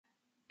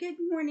Good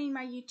morning,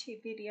 my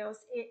YouTube videos.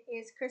 It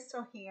is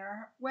Crystal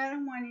here. What I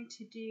wanted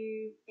to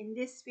do in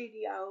this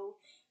video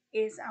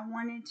is I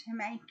wanted to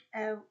make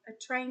a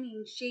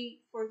training sheet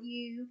for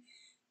you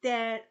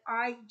that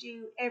I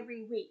do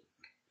every week.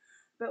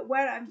 But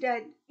what I've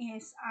done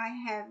is I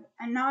have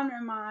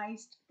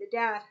anonymized the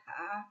data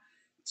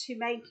to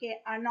make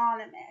it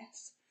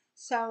anonymous.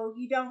 So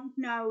you don't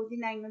know the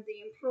name of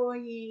the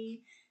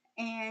employee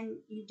and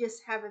you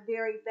just have a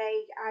very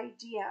vague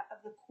idea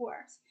of the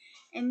course.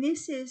 And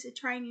this is a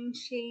training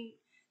sheet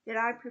that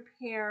I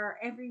prepare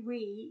every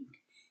week.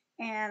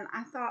 And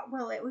I thought,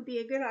 well, it would be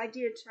a good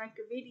idea to make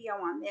a video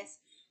on this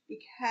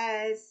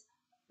because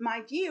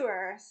my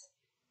viewers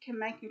can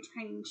make a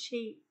training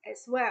sheet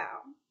as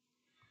well.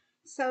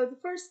 So the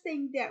first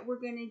thing that we're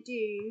going to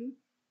do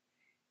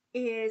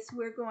is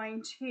we're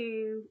going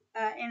to,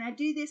 and I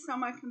do this on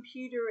my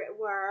computer at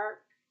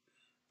work.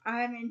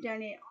 I haven't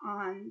done it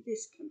on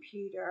this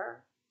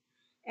computer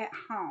at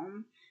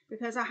home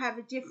because I have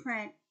a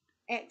different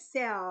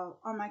Excel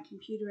on my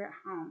computer at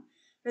home.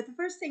 But the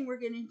first thing we're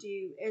going to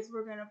do is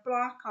we're going to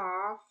block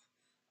off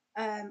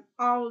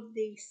all of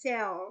the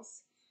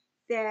cells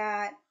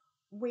that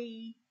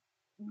we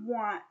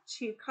want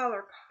to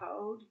color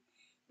code.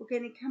 We're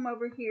going to come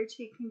over here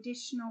to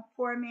conditional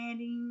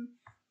formatting.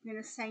 We're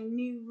going to say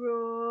new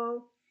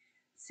rule.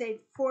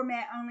 Say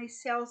format only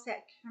cells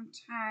that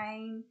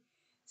contain.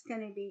 It's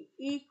going to be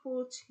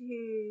equal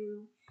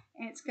to,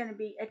 and it's going to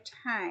be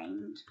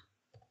attained.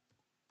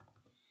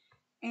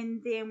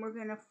 And then we're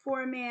going to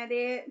format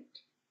it.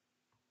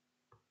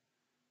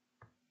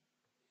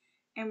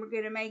 And we're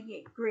going to make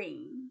it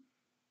green.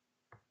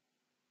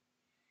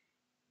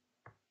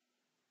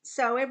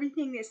 So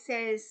everything that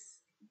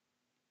says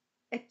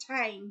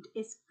attained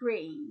is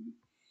green.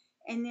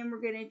 And then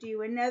we're going to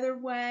do another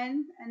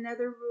one,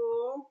 another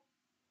rule.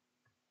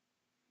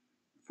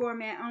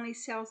 Format only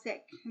cells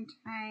that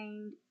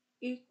contain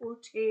equal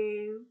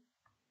to,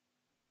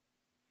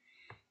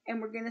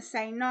 and we're going to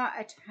say not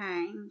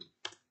attained.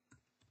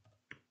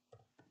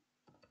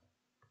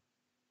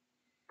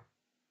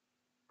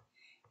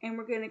 And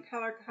we're going to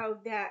color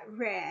code that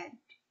red.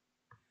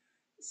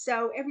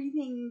 So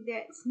everything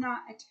that's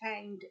not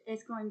attained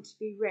is going to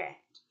be red.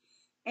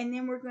 And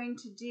then we're going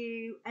to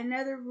do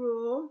another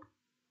rule.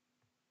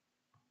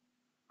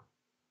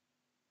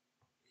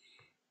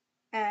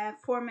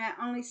 Format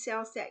only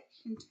cells that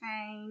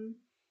contain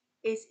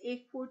is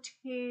equal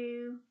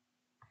to,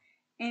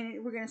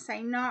 and we're going to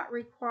say not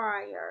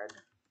required.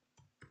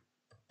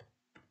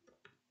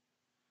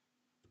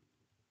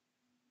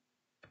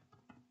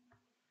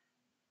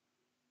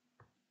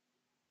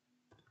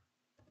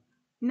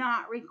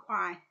 Not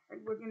required.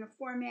 We're going to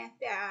format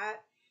that.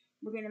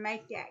 We're going to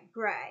make that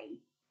gray.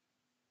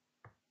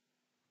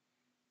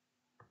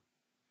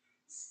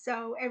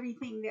 So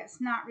everything that's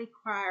not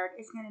required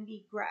is going to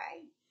be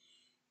gray.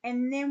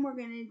 And then we're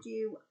going to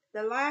do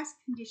the last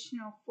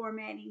conditional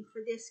formatting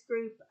for this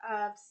group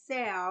of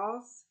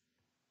cells.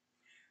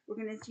 We're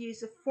going to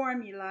use a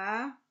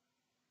formula,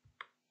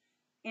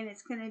 and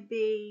it's going to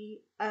be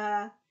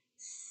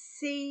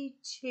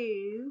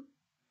C2.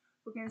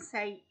 We're going to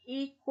say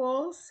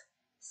equals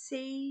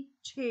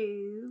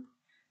C2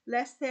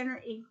 less than or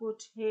equal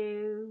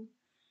to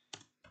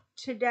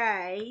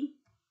today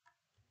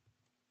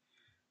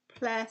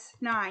plus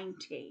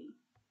 90.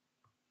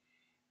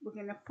 We're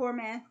going to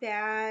format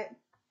that,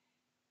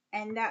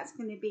 and that's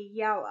going to be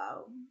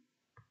yellow.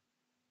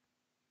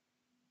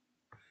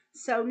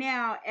 So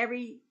now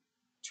every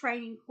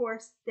training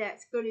course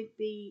that's going to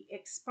be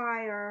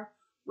expire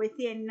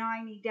within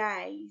 90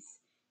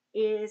 days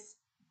is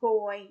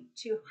going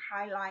to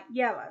highlight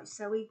yellow.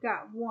 So we've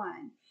got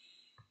one.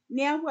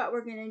 Now what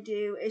we're going to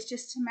do is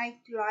just to make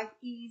life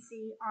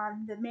easy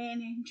on the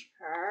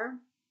manager.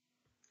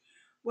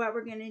 What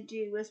we're going to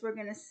do is we're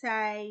going to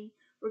say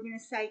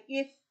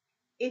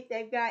if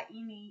they've got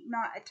any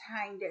not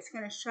attained, it's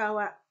going to show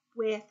up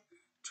with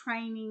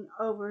training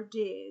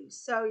overdue.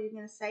 So you're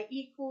going to say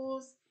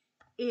equals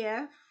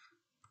if,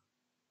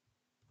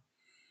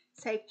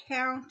 say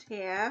count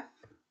if,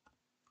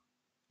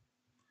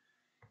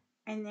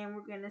 and then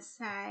we're going to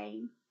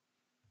say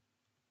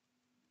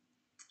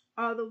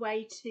all the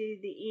way to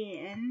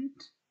the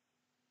end,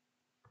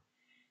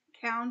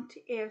 count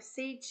if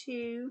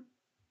C2,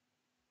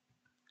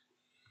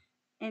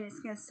 and it's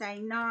going to say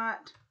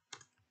not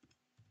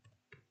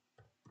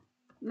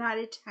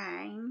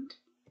attained.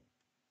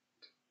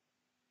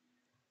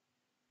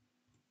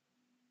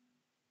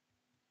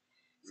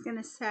 It's going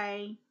to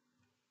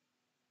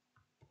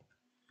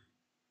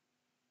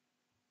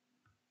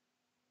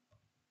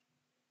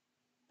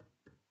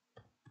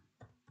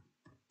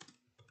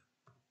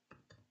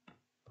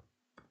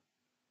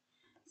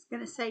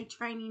say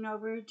training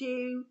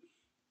overdue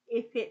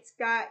if it's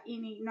got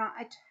any not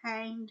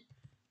attained.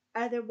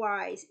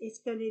 Otherwise, it's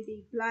going to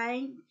be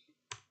blank.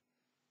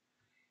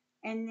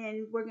 And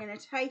then we're going to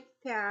take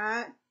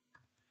that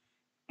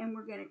and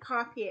we're going to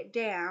copy it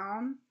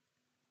down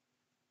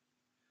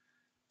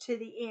to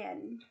the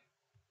end.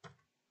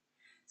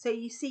 So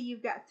you see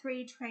you've got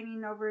 3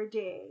 training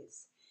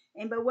overdues.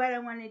 But what I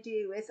want to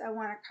do is I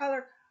want to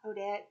color code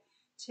it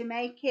to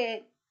make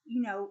it,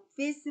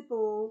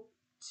 visible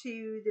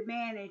to the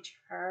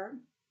manager.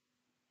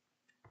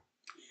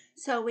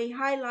 So we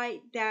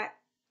highlight that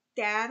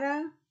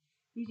data,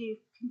 we do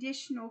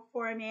conditional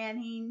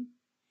formatting,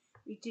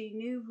 we do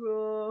new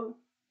rule,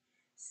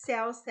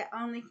 cells that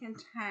only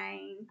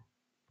contain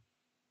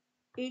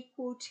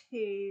equal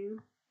to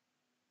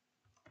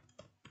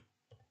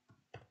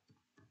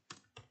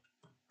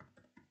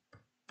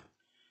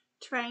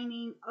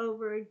training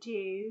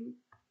overdue.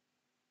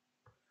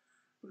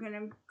 We're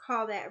going to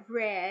call that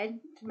red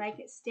to make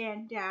it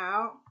stand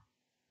out.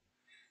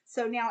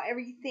 So now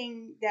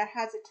everything that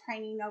has a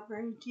training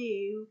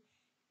overdue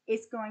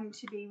is going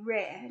to be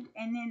red.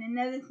 And then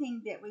another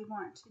thing that we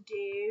want to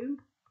do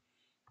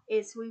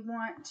is we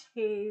want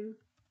to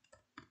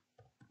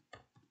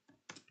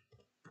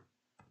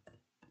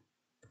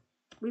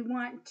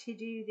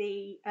do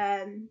the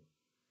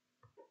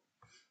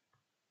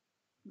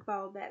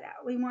ball that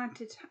out. We want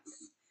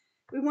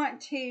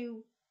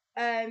to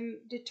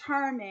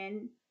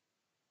determine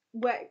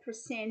what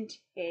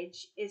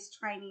percentage is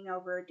training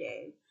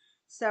overdue.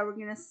 So we're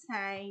going to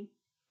say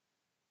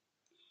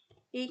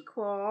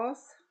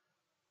equals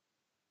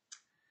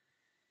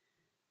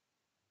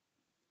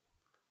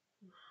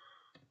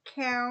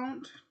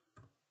count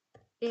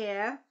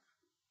if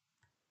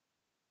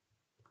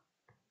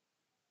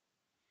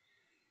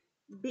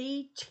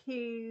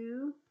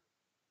B2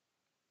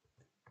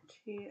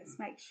 let's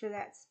make sure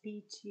that's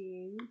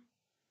B2.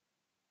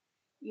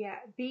 Yeah,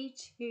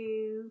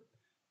 B2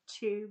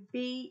 to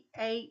B18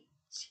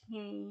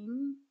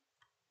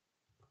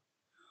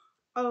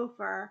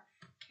 over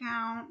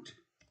count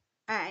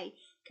A,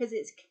 because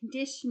it's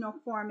conditional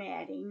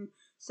formatting,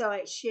 so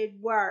it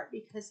should work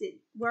because it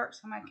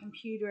works on my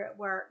computer at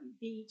work.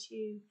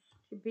 B2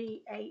 to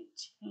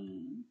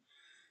B18.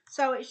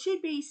 So it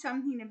should be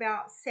something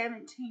about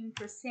 17%.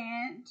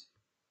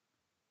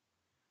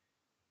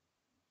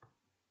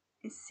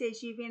 It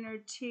says you've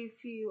entered too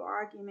few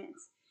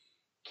arguments.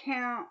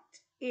 Count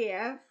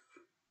if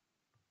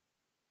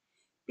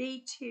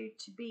B2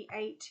 to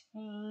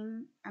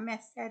B18. I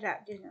messed that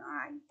up, didn't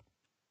I?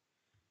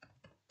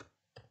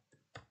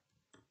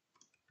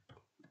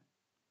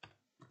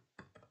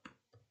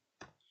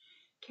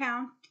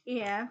 Count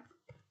if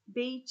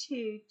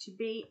B2 to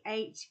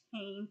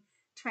B18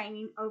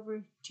 training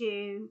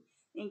overdue,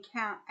 and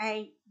count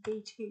A,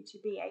 B2 to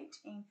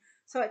B18.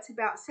 So it's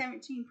about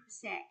 17%.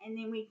 And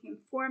then we can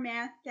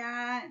format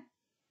that.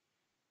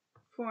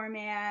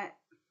 Format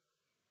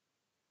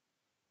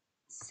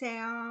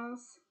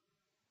cells,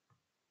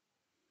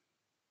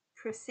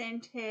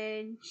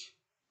 percentage.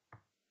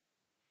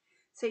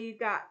 So you've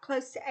got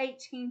close to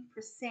 18%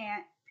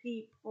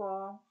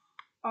 people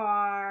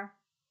are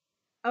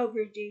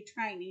overdue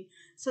training.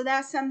 So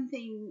that's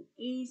something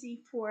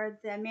easy for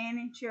the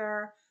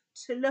manager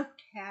to look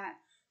at.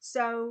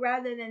 So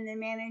rather than the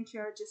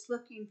manager just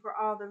looking for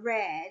all the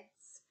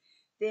reds,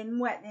 then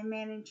what the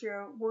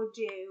manager will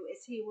do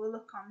is he will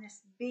look on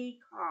this B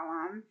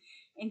column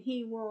and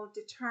he will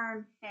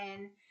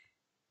determine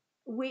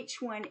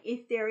which one,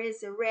 if there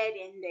is a red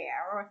in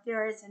there or if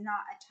there is a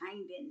not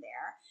attained in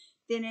there,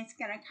 then it's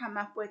going to come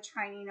up with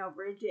training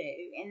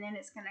overdue, and then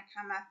it's going to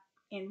come up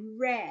in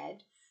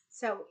red,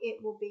 so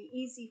it will be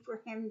easy for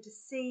him to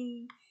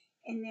see.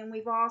 And then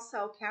we've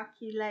also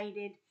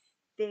calculated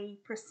the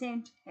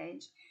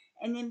percentage,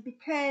 and then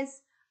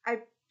because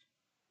I've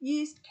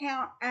used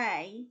count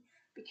A,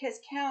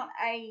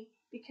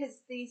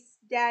 because this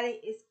data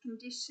is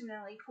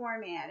conditionally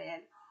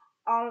formatted,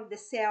 all of the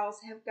cells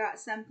have got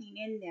something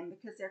in them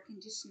because they're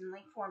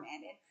conditionally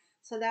formatted.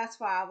 So that's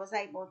why I was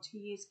able to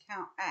use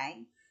count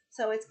A.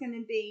 So it's going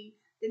to be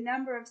the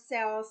number of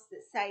cells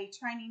that say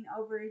training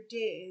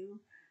overdue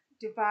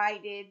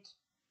divided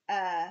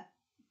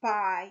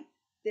by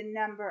the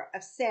number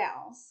of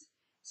cells.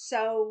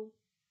 So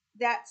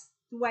that's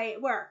the way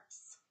it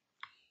works.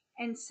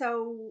 And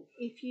so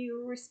if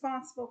you're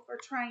responsible for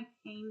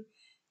training,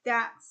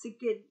 that's a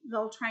good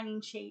little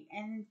training sheet,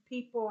 and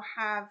people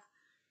have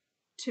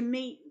to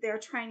meet their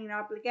training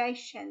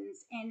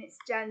obligations, and it's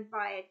done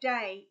by a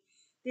date.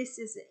 This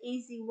is an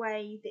easy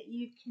way that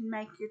you can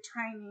make your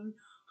training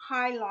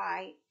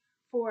highlight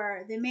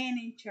for the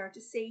manager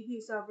to see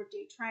who's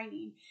overdue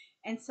training.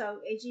 And so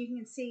as you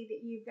can see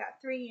that you've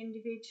got 3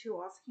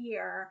 individuals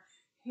here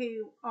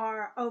who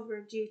are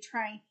overdue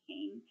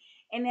training.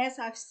 And as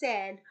I've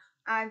said,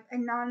 I've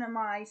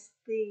anonymized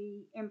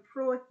the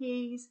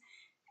employees,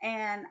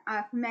 and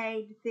I've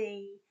made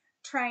the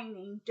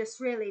training just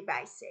really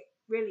basic,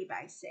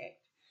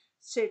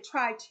 to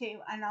try to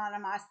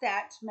anonymize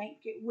that to make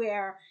it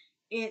where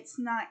it's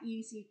not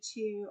easy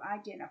to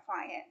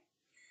identify it.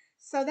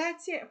 So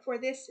that's it for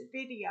this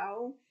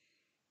video.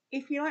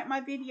 If you like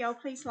my video,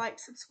 please like,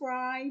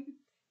 subscribe.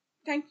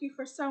 Thank you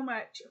for so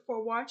much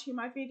for watching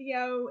my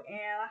video,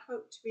 and I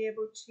hope to be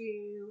able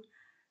to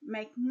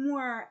make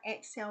more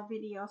Excel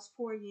videos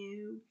for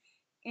you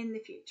in the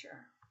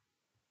future.